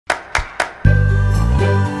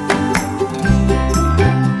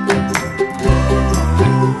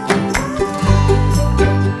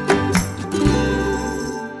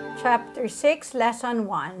Chapter 6, Lesson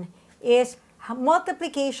 1 is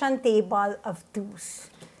multiplication table of 2's.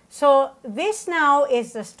 So this now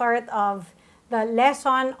is the start of the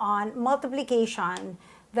lesson on multiplication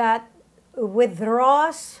that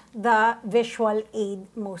withdraws the visual aid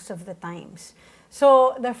most of the times.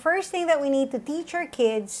 So the first thing that we need to teach our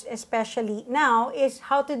kids, especially now, is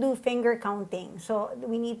how to do finger counting. So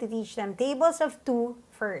we need to teach them tables of 2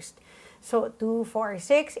 first. So 2, 4,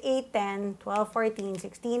 6, 8, 10, 12, 14,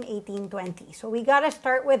 16, 18, 20. So we gotta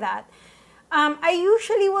start with that. I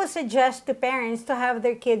usually will suggest to parents to have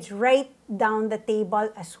their kids write down the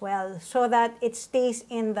table as well so that it stays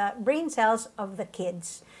in the brain cells of the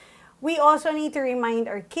kids. We also need to remind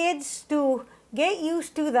our kids to get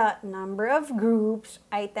used to the number of groups,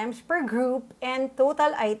 items per group, and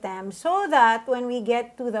total items so that when we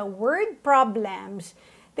get to the word problems,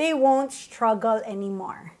 they won't struggle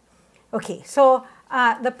anymore. Okay, so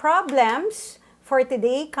the problems for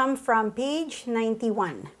today come from page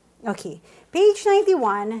 91. Okay, page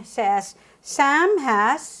 91 says, Sam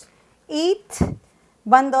has 8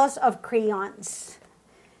 bundles of crayons.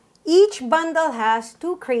 Each bundle has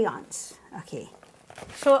 2 crayons. Okay,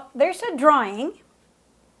 so there's a drawing,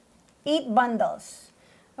 8 bundles.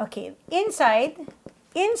 Okay, inside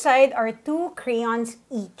are 2 crayons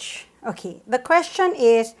each. Okay, the question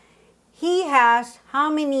is, he has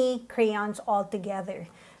how many crayons altogether?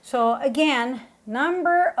 So again,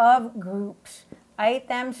 number of groups,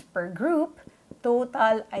 items per group,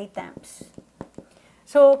 total items.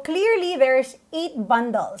 So clearly there's 8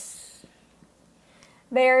 bundles.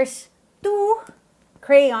 There's 2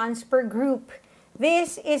 crayons per group.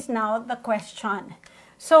 This is now the question.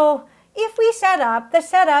 So if we set up, the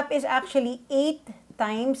setup is actually 8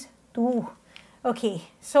 times 2. Okay,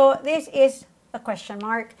 so this is a question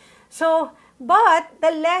mark. So, but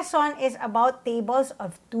the lesson is about tables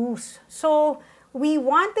of 2's. So we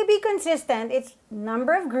want to be consistent. It's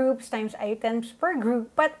number of groups times items per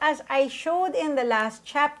group. But as I showed in the last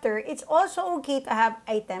chapter, it's also okay to have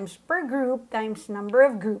items per group times number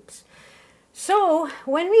of groups. So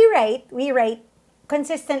when we write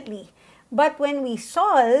consistently. But when we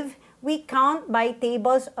solve, we count by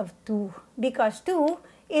tables of 2 because 2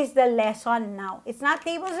 is the lesson now. It's not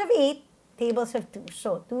tables of 8, tables of 2.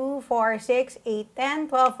 So 2, 4, 6, 8, 10,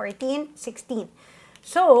 12, 14, 16.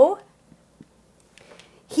 So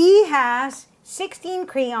he has 16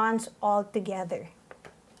 crayons altogether.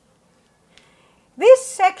 This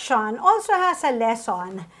section also has a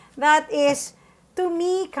lesson that is, to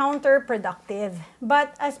me, counterproductive.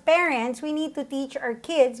 But as parents, we need to teach our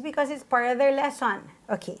kids because it's part of their lesson.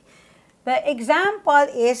 Okay. The example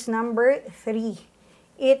is number 3.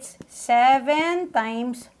 It's 7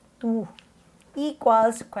 times 2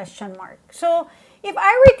 equals question mark. So if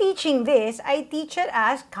I were teaching this, I teach it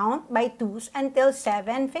as count by 2's until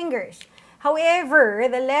 7 fingers. However,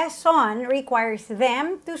 the lesson requires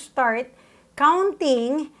them to start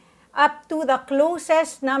counting up to the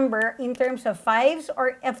closest number in terms of 5's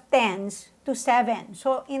or of 10's to 7.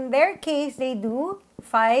 So in their case, they do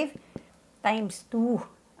 5 times 2.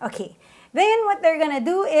 Okay. Then what they're going to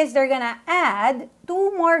do is they're going to add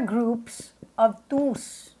 2 more groups of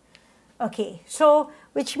 2's. Okay, so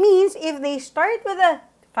which means if they start with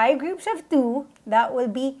 5 groups of 2, that will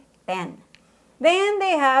be 10. Then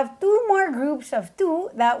they have 2 more groups of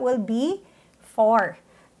 2, that will be 4.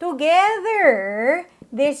 Together,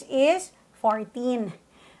 this is 14.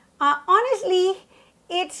 Honestly,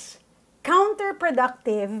 it's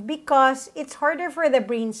counterproductive because it's harder for the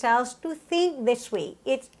brain cells to think this way.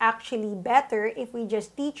 It's actually better if we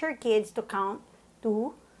just teach our kids to count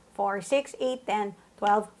 2, 4, 6, 8, 10,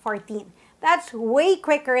 12, 14. That's way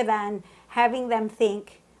quicker than having them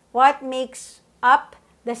think what makes up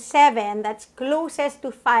the 7 that's closest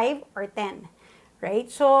to 5 or 10, right?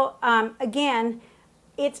 So again,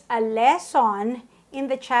 it's a lesson in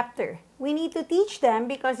the chapter. We need to teach them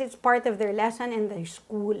because it's part of their lesson in their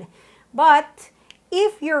school. But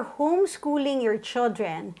if you're homeschooling your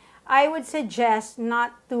children, I would suggest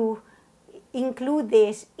not to include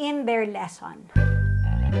this in their lesson.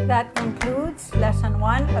 That concludes lesson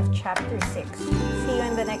 1 of chapter 6. See you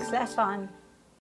in the next lesson.